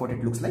example of what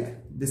it looks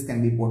like. This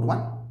can be port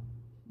 1,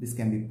 this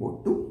can be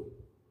port 2,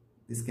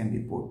 this can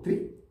be port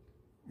 3,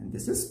 and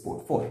this is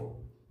port 4.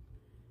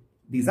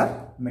 These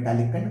are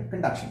metallic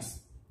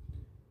conductions.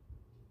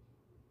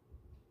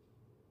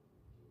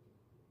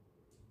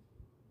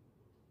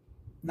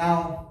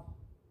 Now,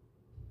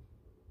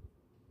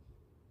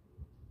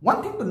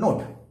 one thing to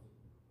note,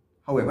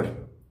 however,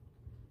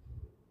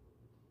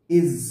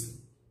 is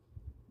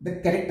the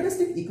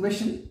characteristic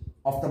equation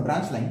of the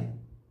branch line,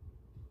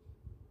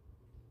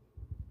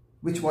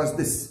 which was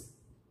this.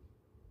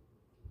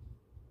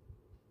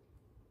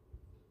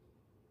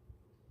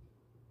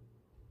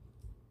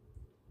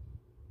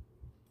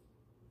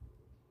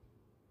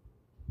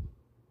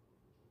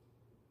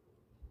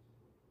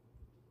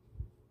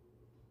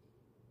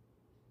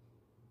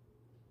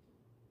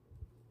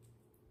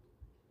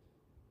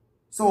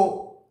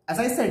 So, as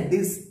I said,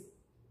 this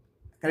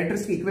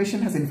characteristic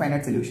equation has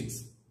infinite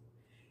solutions.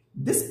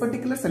 This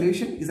particular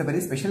solution is a very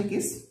special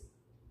case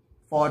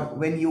for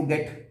when you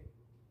get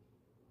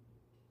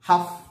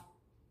half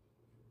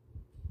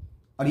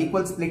or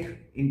equal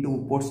split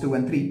into ports 2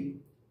 and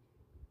 3,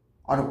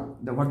 or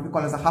what we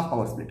call as a half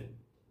power split.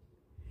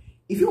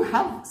 If you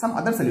have some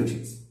other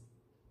solutions,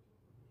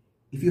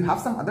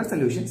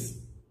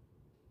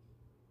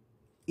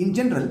 in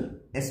general,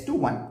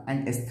 S21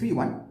 and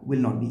S31 will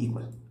not be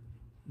equal.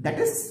 That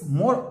is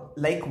more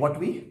like what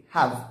we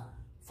have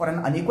for an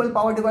unequal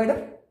power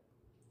divider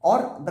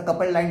or the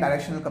coupled line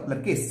directional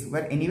coupler case,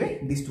 where anyway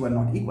these two are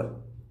not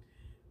equal.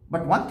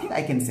 But one thing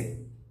I can say,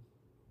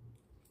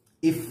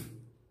 if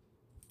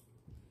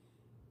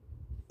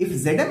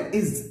Zm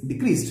is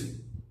decreased,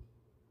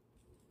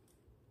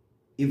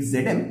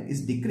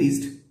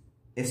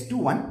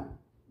 S21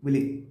 will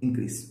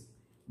increase,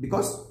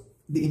 because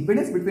the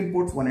impedance between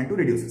ports 1 and 2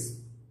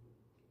 reduces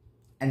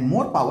and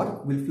more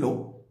power will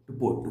flow to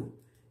port 2.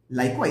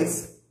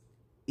 Likewise,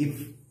 if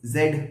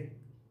ZB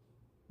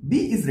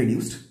is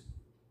reduced,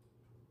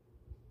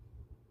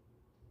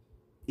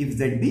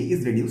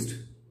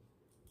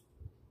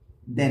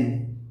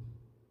 then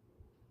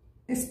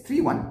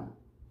S31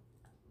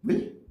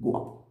 will go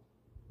up.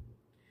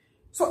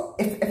 So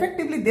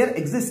effectively there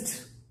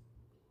exist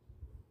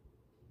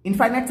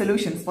infinite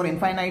solutions for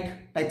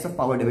infinite types of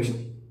power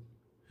division.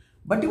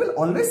 But you will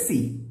always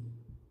see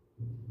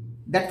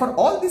that for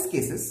all these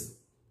cases,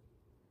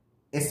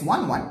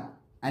 S11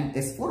 and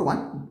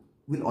S41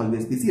 will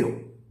always be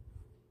 0,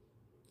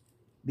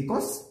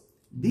 because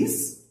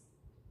this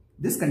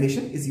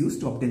condition is used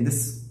to obtain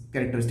this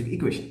characteristic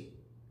equation.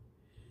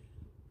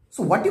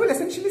 So what you will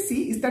essentially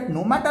see is that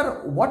no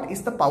matter what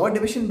is the power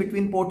division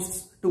between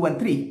ports 2 and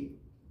 3,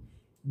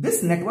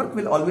 this network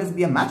will always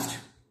be a matched,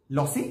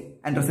 lossy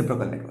and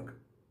reciprocal network.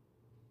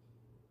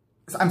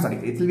 So I'm sorry,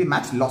 it will be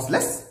matched,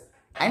 lossless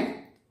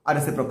and a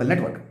reciprocal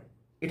network.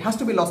 It has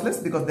to be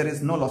lossless because there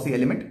is no lossy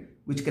element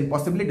which can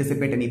possibly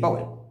dissipate any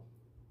power.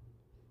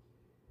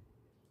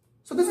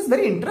 So this is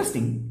very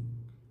interesting,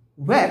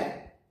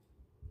 where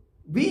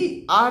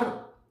we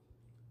are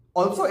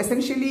also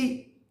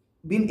essentially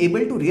being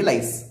able to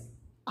realize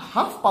a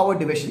half power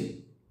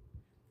division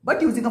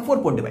but using a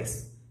 4-port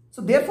device.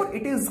 So therefore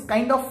it is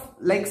kind of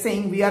like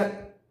saying we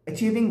are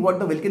achieving what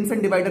the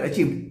Wilkinson divider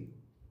achieved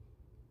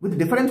with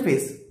different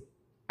phase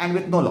and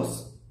with no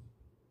loss.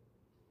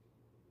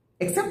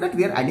 Except that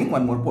we are adding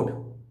one more port,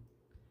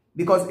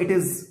 because it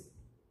is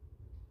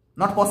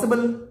not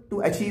possible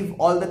to achieve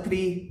all the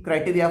 3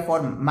 criteria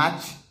for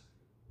matched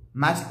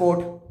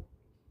port,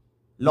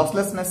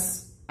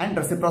 losslessness and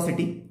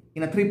reciprocity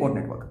in a 3-port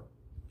network.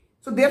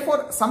 So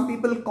therefore some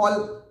people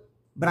call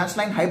branch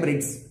line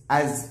hybrids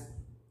as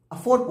a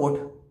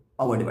 4-port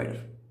power divider.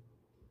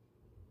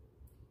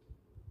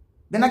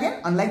 Then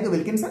again, unlike the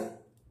Wilkinson,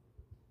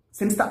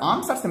 since the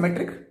arms are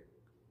symmetric,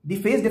 the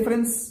phase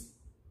difference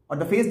or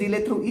the phase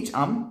delay through each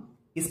arm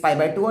is pi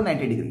by 2 or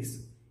 90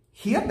 degrees.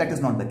 Here that is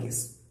not the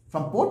case.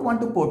 From port 1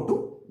 to port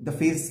 2, the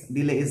phase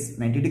delay is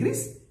 90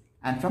 degrees,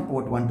 and from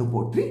port 1 to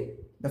port 3,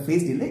 the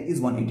phase delay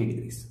is 180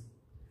 degrees.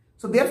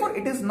 So therefore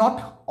it is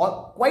not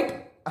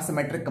quite a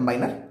symmetric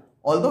combiner,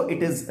 although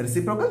it is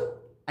reciprocal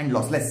and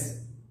lossless.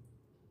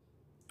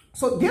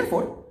 So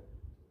therefore,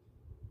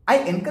 I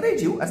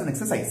encourage you as an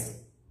exercise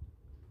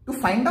to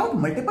find out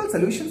multiple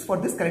solutions for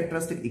this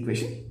characteristic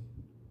equation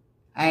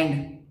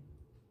and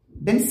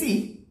then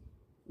see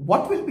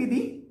what will be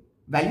the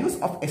values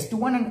of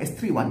S21 and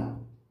S31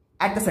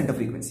 at the center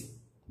frequency.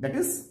 That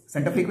is,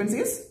 center frequency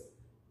is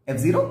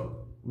F0,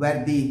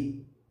 where the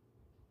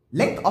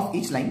length of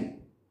each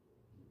line,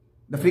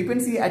 the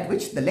frequency at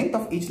which the length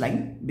of each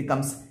line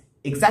becomes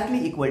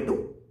exactly equal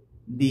to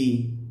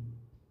the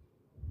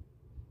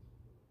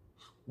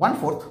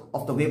 1/4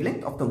 of the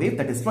wavelength of the wave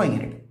that is flowing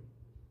in it.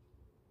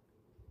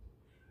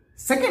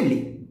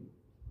 Secondly,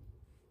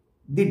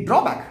 the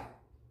drawback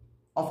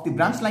of the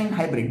branch line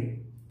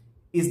hybrid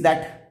is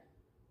that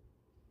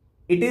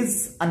it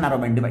is a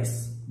narrowband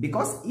device,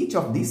 because each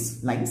of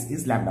these lines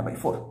is lambda by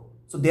 4.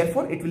 So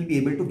therefore it will be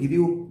able to give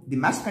you the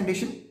match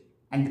condition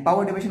and the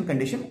power division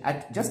condition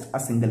at just a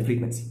single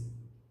frequency.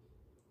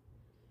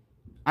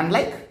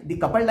 Unlike the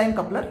coupled line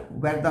coupler,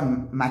 where the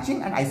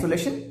matching and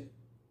isolation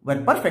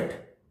were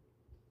perfect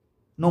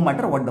no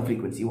matter what the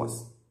frequency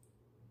was.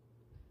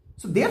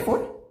 So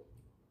therefore,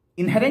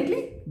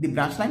 inherently the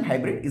branch line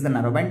hybrid is a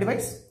narrowband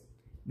device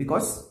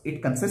because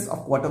it consists of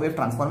quarter wave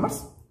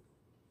transformers,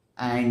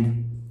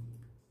 and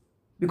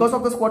because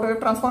of those quarter wave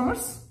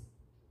transformers,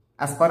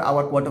 as per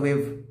our quarter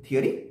wave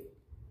theory,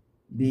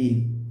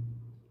 the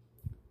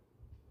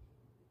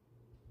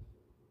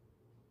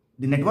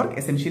network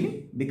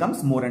essentially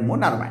becomes more and more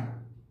narrowband.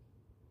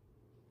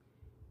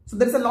 So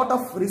there is a lot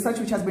of research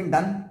which has been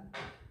done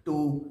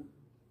to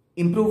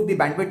improve the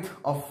bandwidth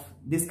of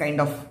this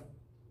kind of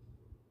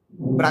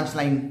branch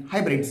line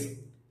hybrids,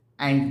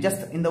 and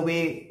just in the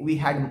way we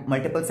had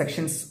multiple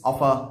sections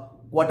of a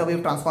quarter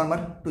wave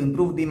transformer to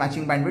improve the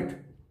matching bandwidth,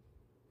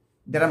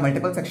 there are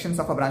multiple sections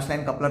of a branch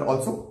line coupler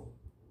also,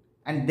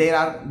 and there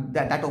are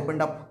that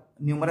opened up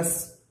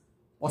numerous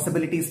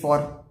possibilities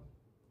for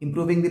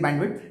improving the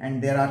bandwidth,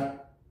 and there are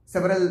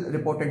several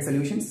reported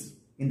solutions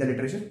in the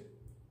literature.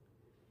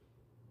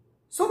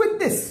 So with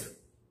this,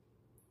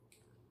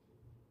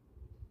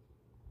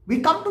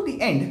 we come to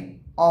the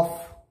end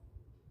of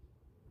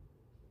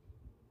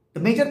the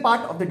major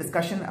part of the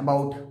discussion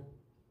about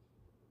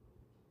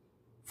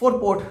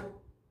 4-port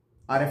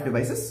RF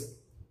devices,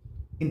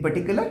 in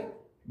particular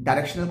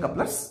directional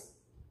couplers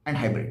and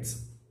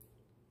hybrids.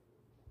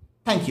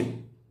 Thank you.